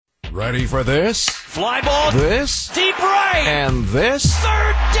Ready for this? Fly ball. This? Deep right. And this?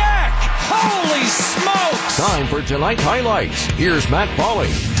 Third deck. Holy smokes. Time for tonight's highlights. Here's Matt Pauley.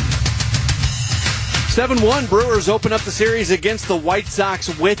 7-1, Brewers open up the series against the White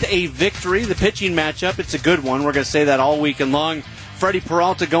Sox with a victory. The pitching matchup, it's a good one. We're going to say that all weekend long. Freddie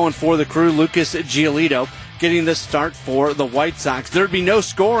Peralta going for the crew. Lucas Giolito getting the start for the White Sox. There'd be no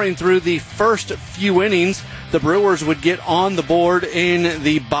scoring through the first few innings. The Brewers would get on the board in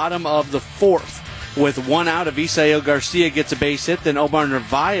the bottom of the fourth. With one out, Avisail Garcia gets a base hit. Then Omar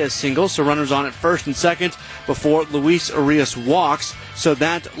Narvaez singles, so runners on at first and second before Luis Urias walks. So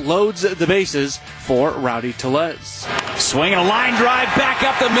that loads the bases for Rowdy Tellez. Swinging a line drive back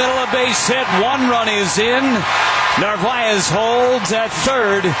up the middle, a base hit. One run is in. Narvaez holds at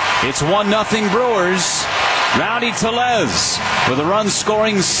third. It's 1-0 Brewers. Rowdy Tellez with a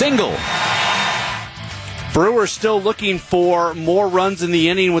run-scoring single. Brewers still looking for more runs in the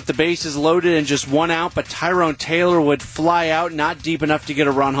inning with the bases loaded and just one out, but Tyrone Taylor would fly out, not deep enough to get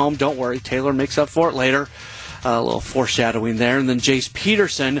a run home. Don't worry, Taylor makes up for it later. A little foreshadowing there. And then Jace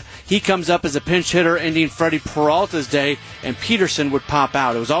Peterson, he comes up as a pinch hitter, ending Freddie Peralta's day, and Peterson would pop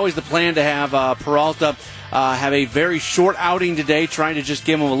out. It was always the plan to have Peralta have a very short outing today, trying to just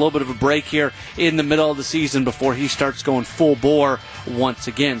give him a little bit of a break here in the middle of the season before he starts going full bore once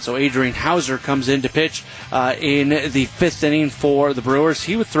again. So Adrian Hauser comes in to pitch in the fifth inning for the Brewers.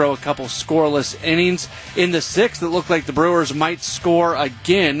 He would throw a couple scoreless innings. In the sixth, it looked like the Brewers might score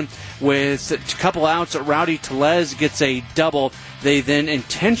again with a couple outs. Rowdy Tellez gets a double. They then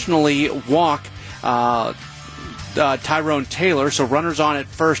intentionally walk Tyrone Taylor, so runners on at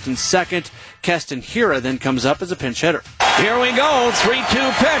first and second. Keston Hira then comes up as a pinch hitter. Here we go,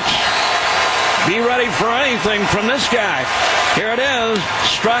 3-2 pitch. Be ready for anything from this guy. Here it is.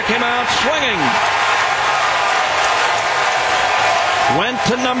 Struck him out swinging. Went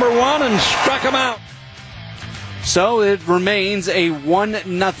to number one and struck him out. So it remains a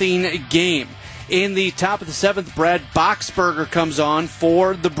 1-0 game. In the top of the seventh, Brad Boxberger comes on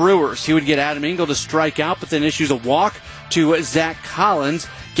for the Brewers. He would get Adam Engel to strike out, but then issues a walk to Zach Collins.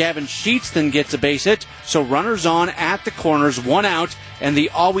 Gavin Sheets then gets a base hit, so runners on at the corners, one out, and the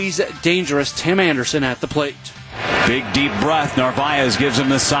always dangerous Tim Anderson at the plate. Big deep breath. Narvaez gives him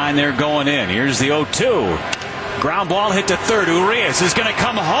the sign they're going in. Here's the 0-2. Ground ball hit to third. Urias is going to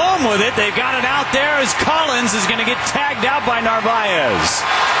come home with it. They've got it out there as Collins is going to get tagged out by Narvaez.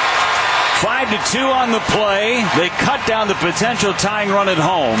 5-2 on the play. They cut down the potential tying run at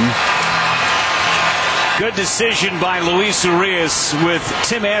home. Good decision by Luis Urias with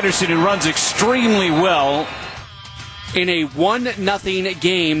Tim Anderson, who runs extremely well. In a 1-0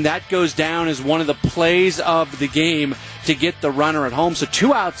 game, that goes down as one of the plays of the game to get the runner at home. So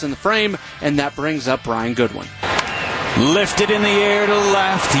 2 outs in the frame, and that brings up Brian Goodwin. Lifted in the air to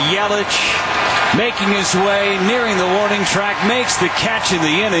left. Yelich making his way, nearing the warning track, makes the catch, and the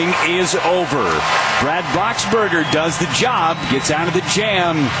inning is over. Brad Boxberger does the job, gets out of the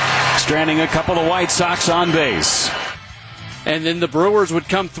jam, stranding a couple of White Sox on base. And then the Brewers would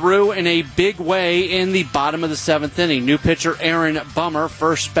come through in a big way in the bottom of the seventh inning. New pitcher Aaron Bummer,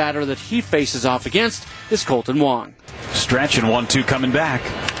 first batter that he faces off against is Colton Wong. Stretch and 1-2 coming back.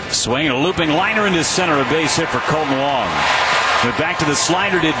 Swinging a looping liner into center, a base hit for Colton Wong. But back to the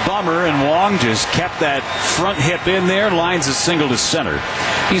slider did Bummer, and Wong just kept that front hip in there, lines a single to center.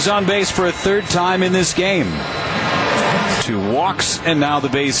 He's on base for a third time in this game. 2 walks, and now the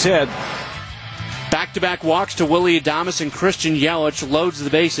base hit. Back-to-back walks to Willie Adames, and Christian Yelich loads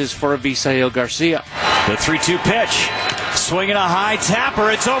the bases for Avisail Garcia. The 3-2 pitch. Swinging a high tapper.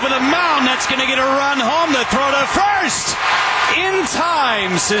 It's over the mound. That's going to get a run home. The throw to first. In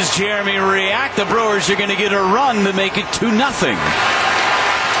time, says Jeremy Riak. The Brewers are going to get a run to make it 2-0.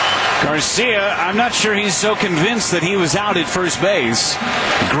 Garcia, I'm not sure he's so convinced that he was out at first base.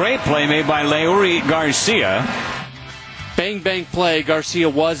 Great play made by Leury Garcia. Bang play. Garcia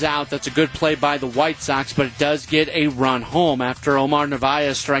was out. That's a good play by the White Sox, but it does get a run home after Omar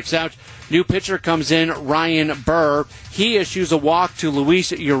Narvaez strikes out. New pitcher comes in, Ryan Burr. He issues a walk to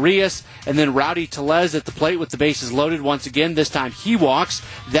Luis Urias, and then Rowdy Tellez at the plate with the bases loaded once again. This time he walks.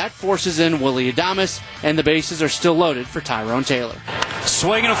 That forces in Willie Adames, and the bases are still loaded for Tyrone Taylor.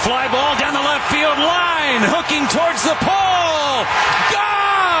 Swinging a fly ball down the left field line, hooking towards the pole.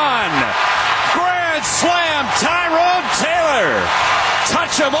 Gone! Grand slam, Tyrone Taylor.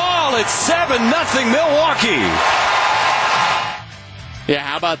 Touch them all. It's 7-0 Milwaukee. Yeah,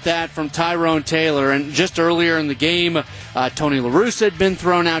 how about that from Tyrone Taylor? And just earlier in the game, Tony La Russa had been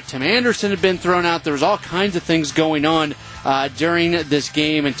thrown out. Tim Anderson had been thrown out. There was all kinds of things going on during this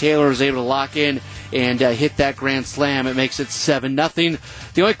game, and Taylor was able to lock in and hit that grand slam. It makes it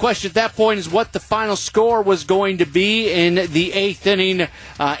 7-0. The only question at that point is what the final score was going to be in the 8th inning.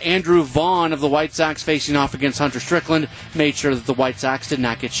 Andrew Vaughn of the White Sox, facing off against Hunter Strickland, made sure that the White Sox did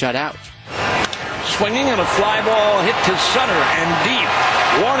not get shut out. Swinging and a fly ball hit to center and deep.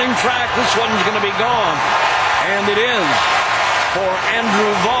 Warning track, this one's going to be gone. And it is for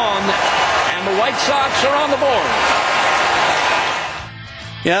Andrew Vaughn, and the White Sox are on the board.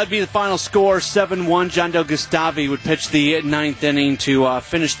 Yeah, that'd be the final score, 7-1. John Del Gustavi would pitch the 9th inning to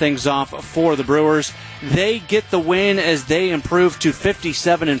finish things off for the Brewers. They get the win as they improve to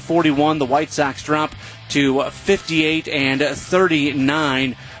 57-41. The White Sox drop to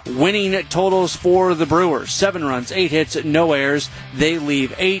 58-39. Winning totals for the Brewers: 7 runs, 8 hits, no errors. They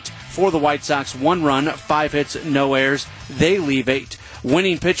leave 8. For the White Sox, 1 run, 5 hits, no errors. They leave 8.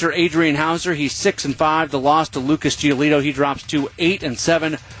 Winning pitcher Adrian Hauser, he's 6-5. The loss to Lucas Giolito, he drops to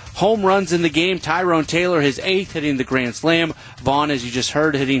 8-7. Home runs in the game: Tyrone Taylor, his 8th, hitting the grand slam. Vaughn, as you just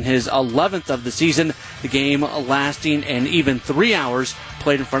heard, hitting his 11th of the season. The game lasting an even 3 hours,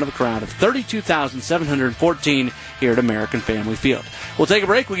 played in front of a crowd of 32,714 here at American Family Field. We'll take a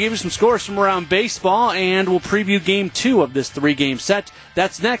break. We'll give you some scores from around baseball, and we'll preview Game 2 of this 3-game set.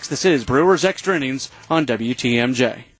 That's next. This is Brewers Extra Innings on WTMJ.